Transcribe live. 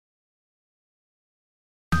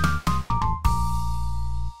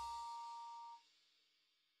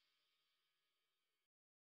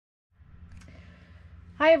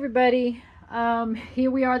Hi everybody.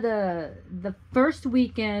 Here we are, the first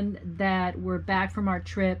weekend that we're back from our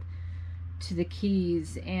trip to the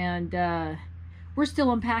Keys, and we're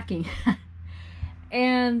still unpacking.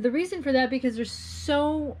 And the reason for that, because there's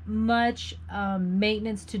so much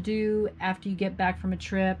maintenance to do after you get back from a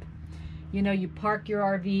trip. You know, you park your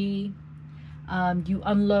RV, you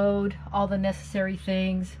unload all the necessary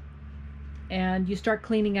things, and you start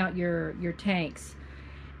cleaning out your tanks.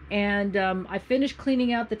 And I finished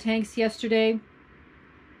cleaning out the tanks yesterday.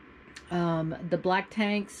 The black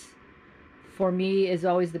tanks for me is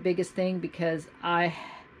always the biggest thing, because I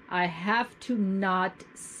have to not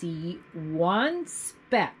see one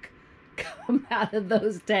speck come out of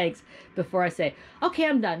those tanks before I say, okay,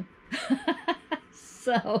 I'm done.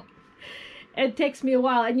 So it takes me a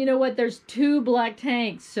while. And you know what? There's two black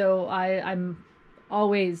tanks. So I'm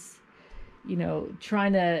always, you know,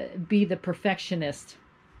 trying to be the perfectionist.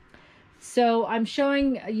 So I'm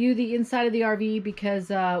showing you the inside of the RV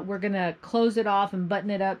because we're going to close it off and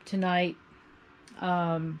button it up tonight.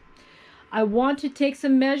 I want to take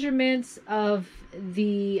some measurements of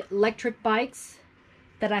the Lectric Bikes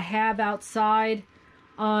that I have outside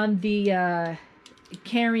on the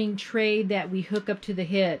carrying tray that we hook up to the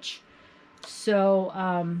hitch. So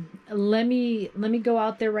let me go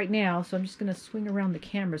out there right now. So I'm just going to swing around the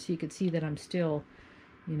camera so you can see that I'm still,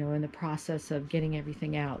 you know, in the process of getting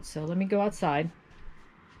everything out. So let me go outside.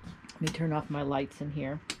 Let me turn off my lights in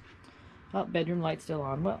here. Oh, bedroom light's still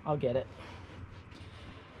on. Well, I'll get it.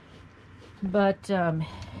 But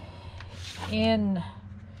in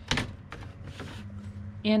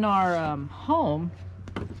our home,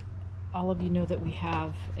 all of you know that we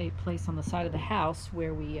have a place on the side of the house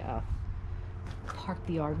where we park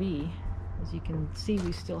the RV. As you can see,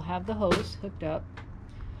 we still have the hose hooked up.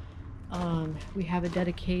 We have a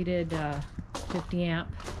dedicated 50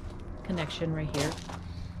 amp connection right here,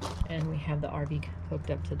 and we have the RV hooked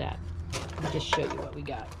up to that. I'll just show you what we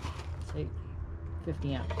got. Say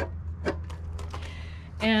 50 amp.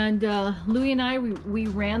 And Louie and I, we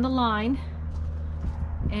ran the line,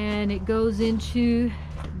 and it goes into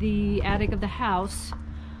the attic of the house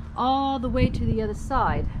all the way to the other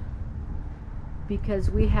side, because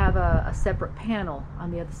we have a separate panel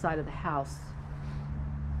on the other side of the house.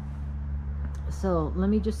 So let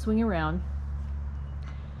me just swing around,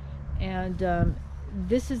 and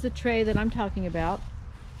this is the tray that I'm talking about,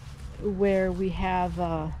 where we have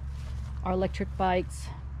our Lectric Bikes.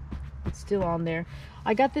 It's still on there.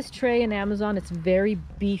 I got this tray in Amazon. It's very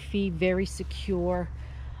beefy, very secure.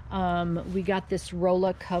 We got this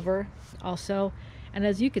roller cover also, and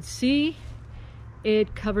as you could see,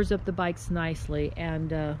 it covers up the bikes nicely,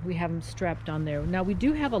 and we have them strapped on there. Now we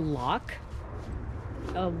do have a lock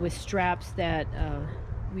with straps that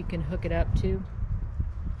we can hook it up to,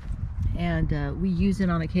 and we use it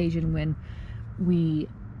on occasion when we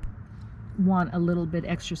want a little bit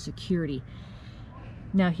extra security.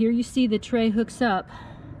 Now here you see the tray hooks up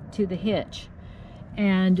to the hitch,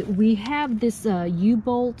 and we have this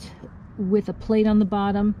U-bolt with a plate on the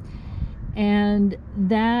bottom, and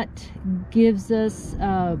that gives us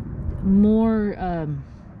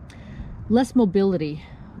less mobility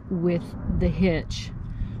with the hitch,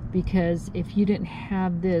 because if you didn't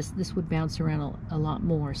have this would bounce around a lot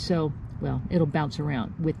more. So, well, it'll bounce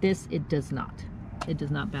around. With this, it does not. It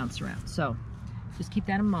does not bounce around. So just keep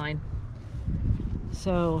that in mind.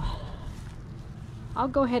 So I'll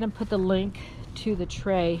go ahead and put the link to the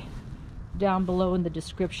tray down below in the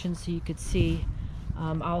description so you could see.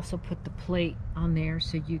 I'll also put the plate on there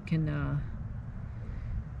so you can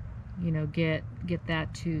you know, get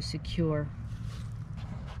that to secure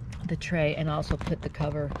the tray, and also put the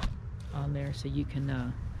cover on there so you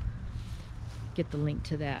can get the link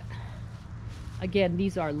to that. Again,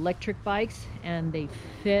 these are Lectric Bikes, and they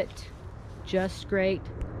fit just great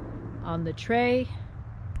on the tray,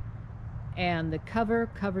 and the cover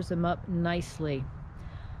covers them up nicely.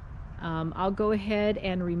 I'll go ahead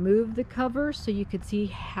and remove the cover so you can see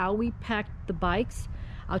how we packed the bikes.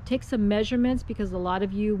 I'll take some measurements because a lot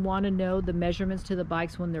of you want to know the measurements to the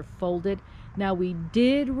bikes when they're folded. Now we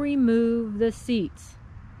did remove the seats.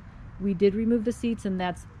 We did remove the seats, and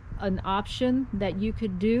that's an option that you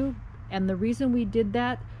could do. And the reason we did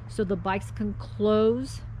that, so the bikes can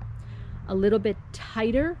close a little bit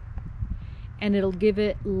tighter, and it'll give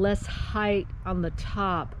it less height on the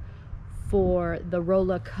top for the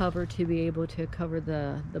roller cover to be able to cover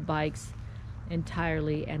the bikes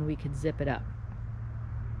entirely, and we could zip it up.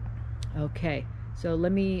 Okay, so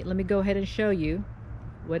let me go ahead and show you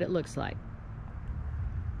what it looks like.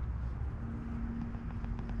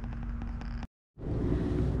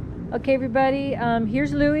 Okay, everybody,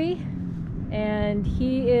 here's Louie. and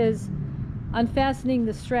he is unfastening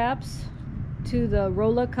the straps to the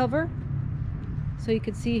roller cover, so you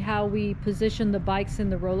can see how we position the bikes in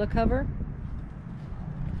the roller cover.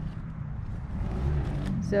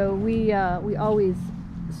 So we always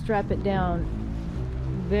strap it down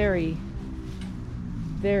very,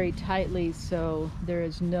 very tightly so there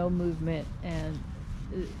is no movement and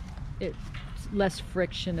it's less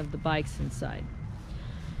friction of the bikes inside.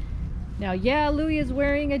 Now, yeah, Louis is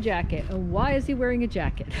wearing a jacket. And why is he wearing a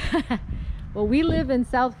jacket? Well, we live in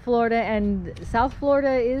South Florida, and South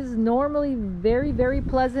Florida is normally very, very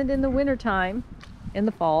pleasant in the wintertime, in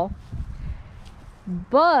the fall.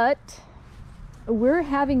 But we're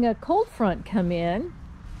having a cold front come in,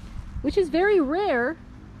 which is very rare,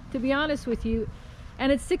 to be honest with you.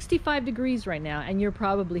 And it's 65 degrees right now, and you're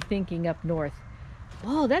probably thinking up north,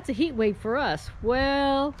 oh, that's a heat wave for us.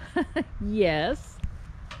 Well, yes,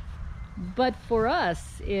 but for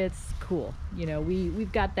us, it's cool. You know,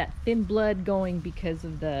 we've got that thin blood going because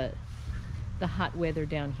of the hot weather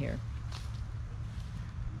down here.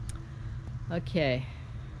 Okay.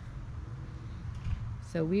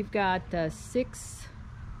 So we've got six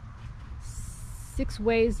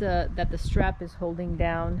ways that the strap is holding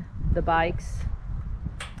down the bikes.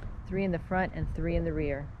 3 in the front and 3 in the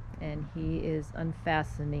rear. And he is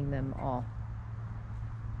unfastening them all.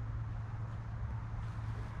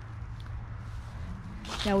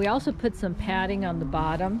 Now we also put some padding on the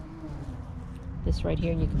bottom. This right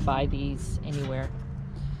here, and you can buy these anywhere.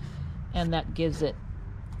 And that gives it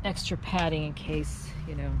extra padding in case,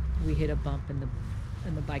 you know, we hit a bump and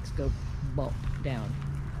the bikes go bump down.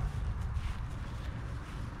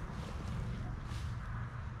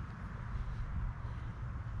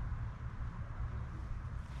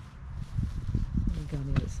 Let me go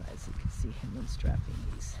on the other side so you can see him unstrapping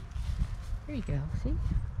these. There you go, see?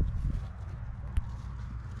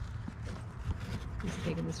 He's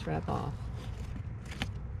taking the strap off.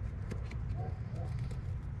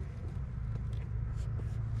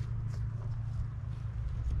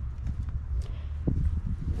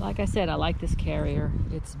 Like I said, I like this carrier.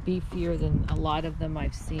 It's beefier than a lot of them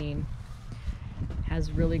I've seen.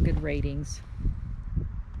 Has really good ratings.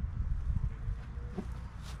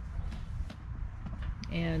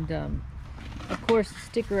 And of course, the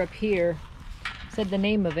sticker up here said the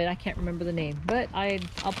name of it. I can't remember the name, but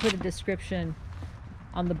I'll put a description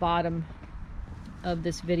on the bottom of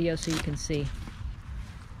this video so you can see.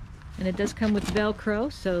 And it does come with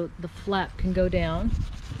Velcro, so the flap can go down.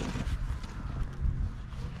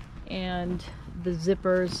 And the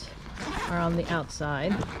zippers are on the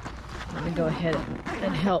outside. Let me go ahead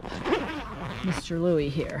and help Mr. Louis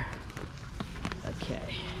here.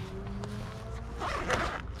 Okay.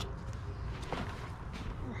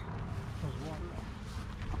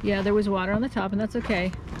 Yeah, there was water on the top, and that's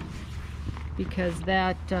okay, because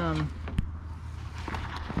that there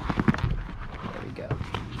we go.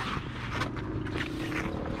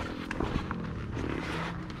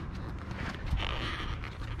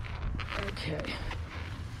 Okay.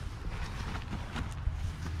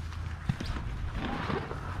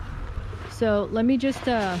 So let me just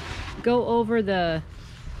go over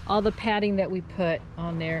all the padding that we put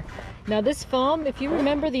on there. Now this foam, if you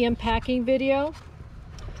remember the unpacking video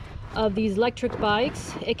of these Lectric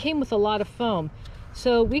bikes, it came with a lot of foam.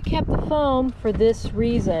 So we kept the foam for this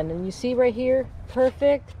reason. And you see right here,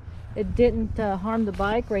 perfect. It didn't harm the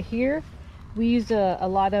bike right here. We use a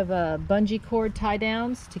lot of bungee cord tie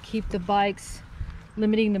downs to keep the bikes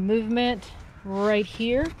limiting the movement right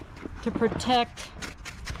here to protect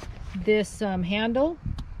this handle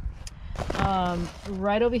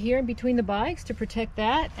right over here in between the bikes to protect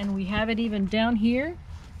that. And we have it even down here.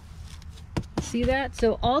 See that?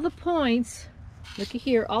 So all the points, look at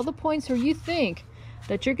here, all the points where you think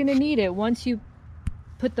that you're going to need it once you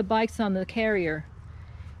put the bikes on the carrier,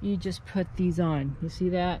 you just put these on. You see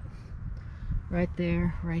that? Right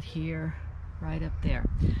there, right here, right up there.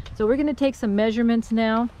 So we're going to take some measurements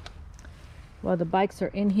now while the bikes are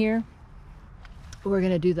in here. We're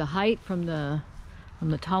going to do the height from the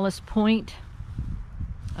tallest point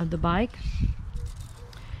of the bike,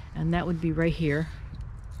 and that would be right here.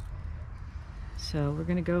 So we're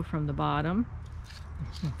going to go from the bottom.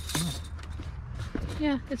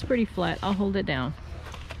 Yeah, it's pretty flat. I'll hold it down.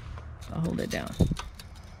 I'll hold it down.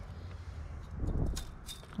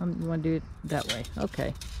 You want to do it that way?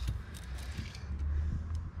 Okay.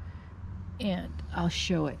 And I'll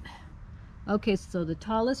show it. Okay, so the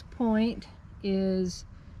tallest point is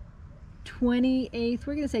 28.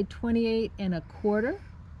 We're going to say 28 1/4.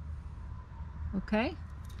 Okay.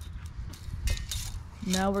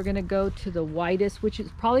 Now we're going to go to the widest, which is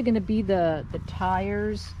probably going to be the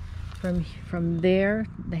tires from there,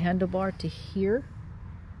 the handlebar, to here.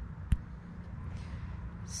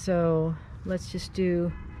 So let's just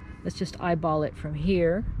eyeball it from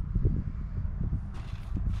here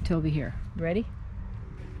to over here. Ready?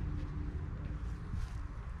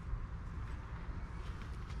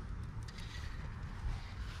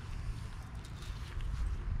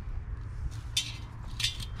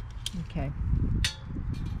 Okay,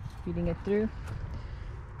 feeding it through.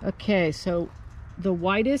 Okay, so the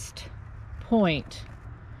widest point,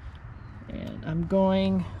 and I'm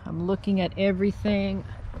looking at everything.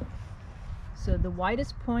 So the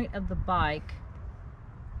widest point of the bike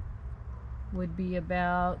would be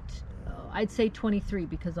about, I'd say 23,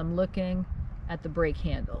 because I'm looking at the brake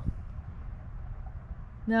handle.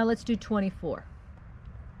 Now let's do 24.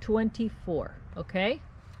 24, okay?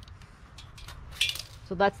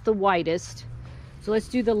 So that's the widest. So let's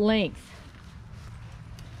do the length.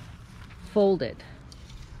 Folded.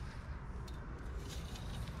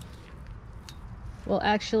 Well,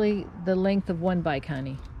 actually, the length of one bike,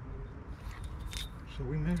 honey. So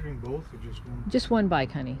we're measuring both or just one? Just one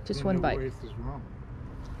bike, honey. Just one bike. The width is wrong.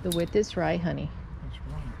 The width is right, honey. That's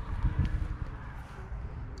wrong.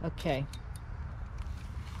 Okay.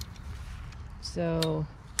 So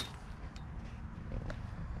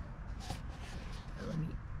let me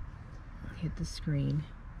hit the screen.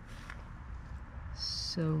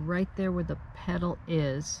 So right there where the pedal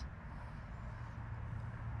is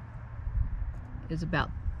about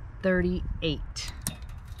 38.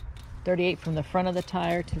 38 from the front of the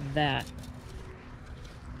tire to that.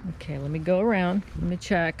 Okay, let me go around. Let me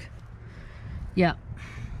check. Yeah,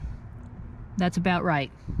 that's about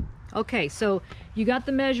right. Okay, so you got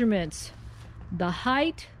the measurements. The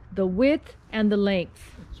height, the width, and the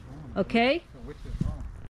length. Okay? The width is wrong.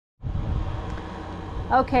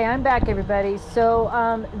 Okay, I'm back, everybody. So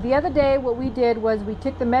the other day what we did was we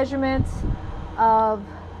took the measurements of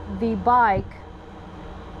the bike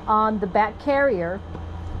on the back carrier,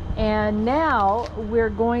 and now we're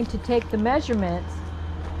going to take the measurements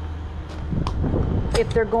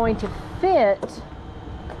if they're going to fit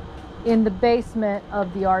in the basement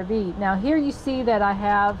of the RV. Now here you see that I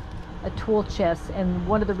have a tool chest, and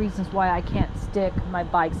one of the reasons why I can't stick my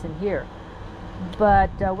bikes in here. But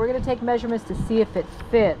we're going to take measurements to see if it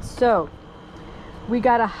fits. So we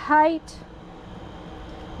got a height.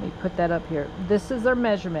 Let me put that up here. This is our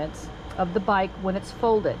measurements of the bike when it's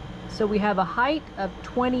folded. So we have a height of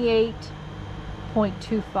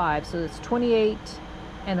 28.25. So it's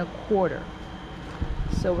 28.25.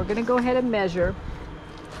 So we're going to go ahead and measure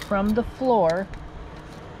from the floor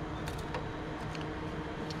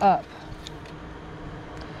up,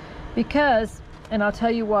 because, and I'll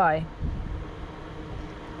tell you why.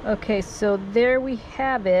 Okay, so there we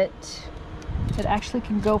have it. It actually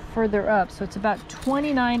can go further up, so it's about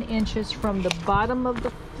 29 inches from the bottom of the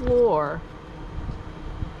floor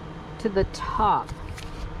to the top.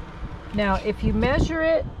 Now if you measure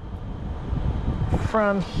it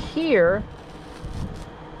from here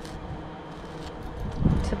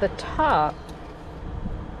to the top,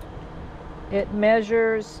 it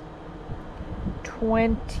measures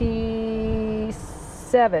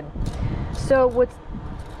 27. So what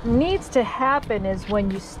needs to happen is when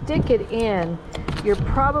you stick it in, you're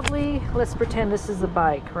probably, let's pretend this is a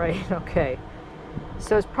bike, right? Okay.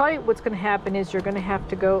 So it's probably what's going to happen is you're going to have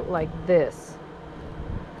to go like this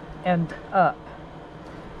and up.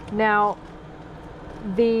 Now,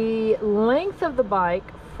 the length of the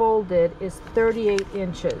bike folded is 38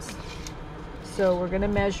 inches. So we're going to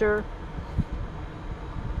measure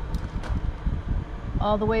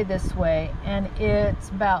all the way this way, and it's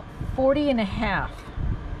about 40 and a half.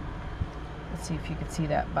 Let's see if you can see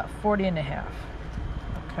that, about 40 and a half.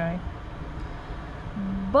 Okay.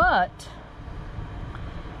 But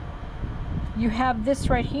you have this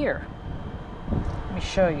right here. Let me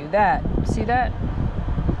show you that. See that?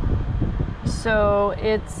 So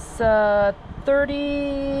it's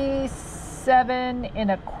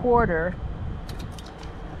 37.25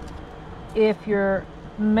 if you're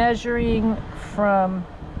measuring from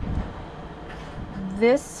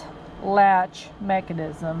this latch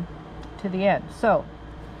mechanism to the end. So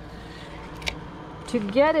to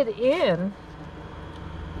get it in,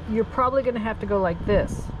 you're probably going to have to go like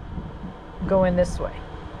this, go in this way.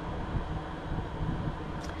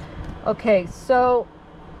 Okay, so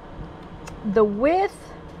the width,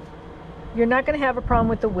 you're not going to have a problem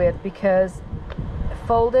with the width because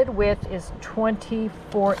folded width is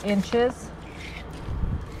 24 inches.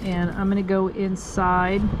 And I'm going to go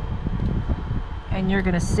inside, and you're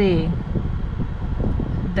going to see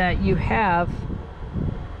that you have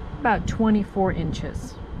about 24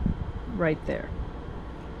 inches right there.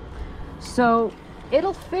 So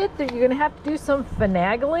it'll fit. You're going to have to do some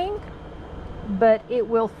finagling, but it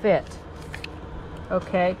will fit.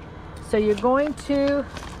 Okay, so you're going to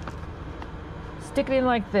stick it in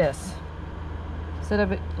like this. Instead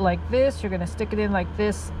of it like this, you're going to stick it in like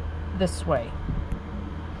this way.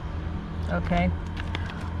 Okay,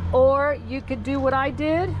 or you could do what I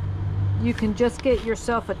did. You can just get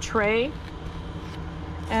yourself a tray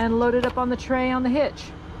and load it up on the tray on the hitch,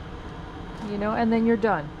 you know, and then you're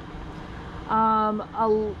done.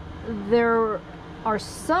 There are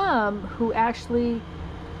some who actually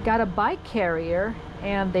got a bike carrier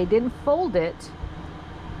and they didn't fold it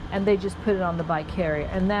and they just put it on the bike carrier,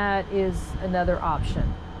 and that is another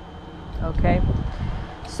option. Okay,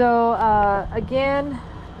 so again,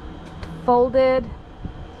 folded.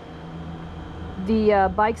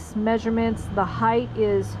 The bike's measurements, the height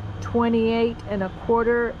is 28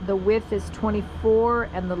 1/4, the width is 24,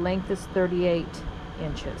 and the length is 38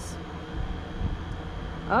 inches.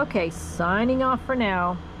 Okay, signing off for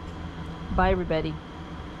now. Bye everybody.